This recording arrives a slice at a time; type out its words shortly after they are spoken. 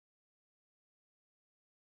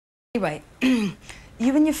Anyway, you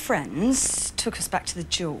and your friends took us back to the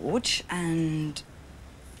George and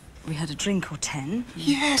we had a drink or 10.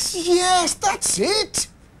 Yes, that's it!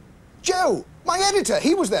 Joe, my editor,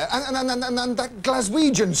 he was there. And that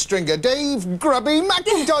Glaswegian stringer, Dave Grubby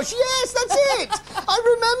McIntosh. Yes, that's it! I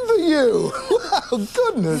remember you. Well,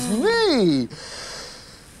 goodness me.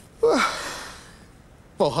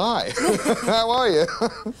 Well, hi. How are you?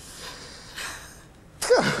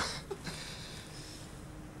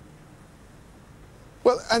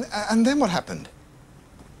 Well, and then what happened?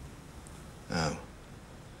 Oh,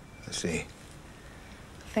 I see.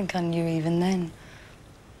 I think I knew even then.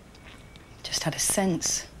 Just had a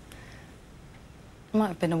sense. It might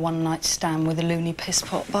have been a one-night stand with a loony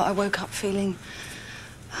pisspot, but I woke up feeling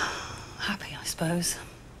happy, I suppose.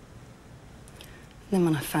 Then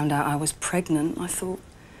when I found out I was pregnant, I thought,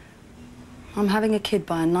 I'm having a kid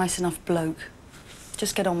by a nice enough bloke.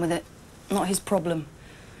 Just get on with it. Not his problem.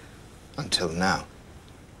 Until now.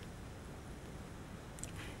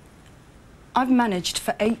 I've managed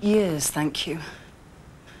for 8 years, thank you.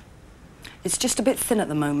 It's just a bit thin at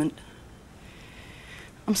the moment.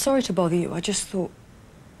 I'm sorry to bother you. I just thought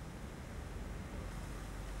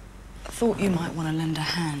you might want to lend a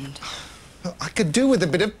hand. I could do with a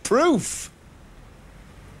bit of proof.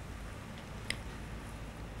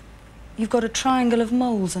 You've got a triangle of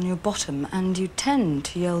moles on your bottom, and you tend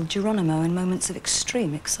to yell Geronimo in moments of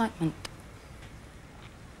extreme excitement.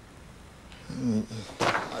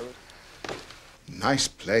 Nice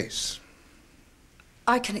place.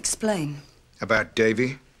 I can explain. About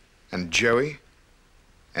Davy and Joey?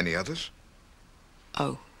 Any others?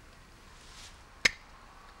 Oh.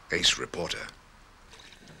 Ace reporter.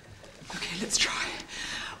 Okay, let's try.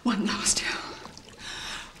 One last hill.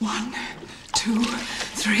 1, 2,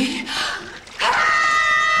 3.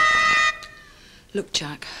 Look,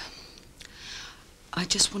 Jack, I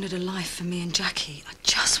just wanted a life for me and Jackie. I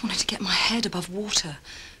just wanted to get my head above water.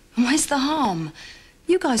 And where's the harm?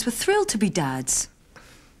 You guys were thrilled to be dads.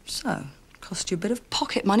 So, cost you a bit of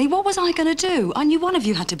pocket money. What was I going to do? I knew one of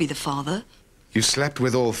you had to be the father. You slept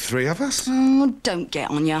with all 3 of us? Oh, don't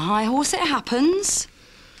get on your high horse. It happens.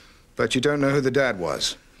 But you don't know who the dad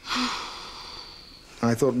was.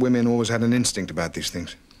 I thought women always had an instinct about these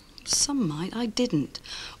things. Some might. I didn't.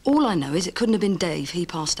 All I know is it couldn't have been Dave. He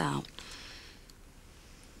passed out.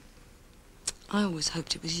 I always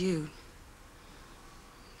hoped it was you.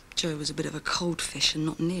 Joe was a bit of a cold fish and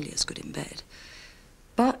not nearly as good in bed.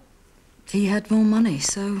 But he had more money,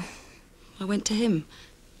 so I went to him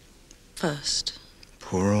first.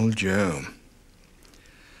 Poor old Joe.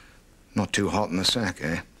 Not too hot in the sack,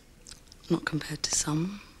 eh? Not compared to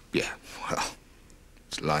some. Yeah, well,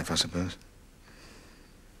 it's life, I suppose.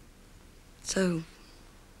 So,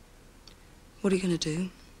 what are you going to do?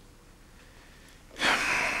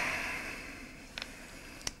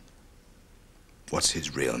 What's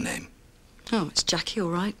his real name? Oh, it's Jackie, all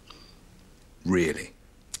right. Really?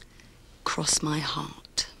 Cross my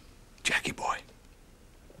heart. Jackie boy.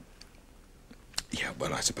 Yeah,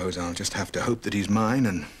 well, I suppose I'll just have to hope that he's mine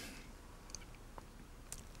and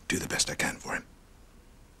do the best I can for him.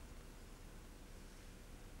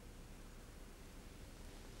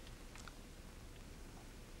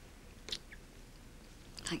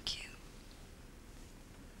 Thank you.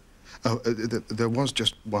 Oh, there was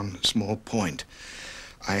just one small point.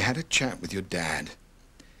 I had a chat with your dad.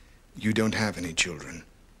 You don't have any children.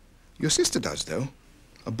 Your sister does, though.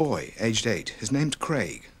 A boy, aged 8. His name's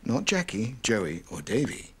Craig. Not Jackie, Joey, or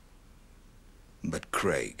Davy. But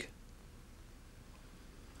Craig.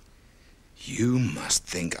 You must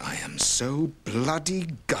think I am so bloody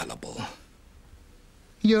gullible.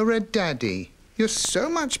 You're a daddy. You're so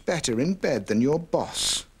much better in bed than your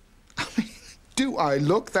boss. I mean, do I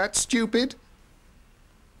look that stupid?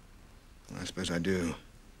 I suppose I do.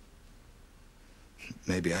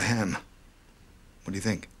 Maybe I am. What do you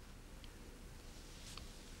think?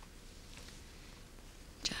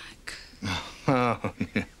 Jack. Oh,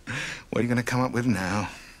 yeah. What are you going to come up with now?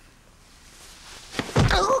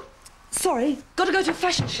 Oh! Sorry, got to go to a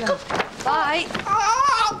fashion show. Bye.